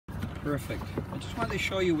Perfect. I just wanted to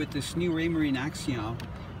show you with this new Raymarine Axiom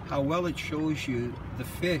how well it shows you the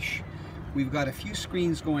fish. We've got a few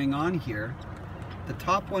screens going on here. The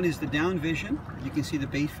top one is the DownVision. You can see the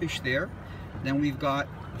baitfish there. Then we've got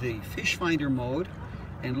the Fishfinder mode,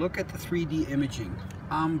 and look at the 3D imaging.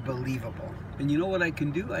 Unbelievable. And you know what I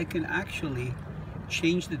can do? I can actually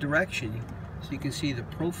change the direction. So you can see the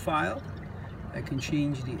profile. I can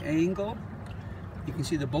change the angle. You can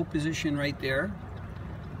see the boat position right there.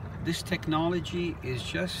 This technology is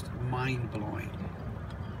just mind-blowing.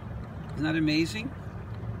 Isn't that amazing?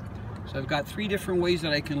 So I've got 3 different ways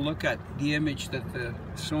that I can look at the image that the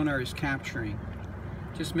sonar is capturing.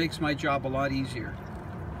 Just makes my job a lot easier.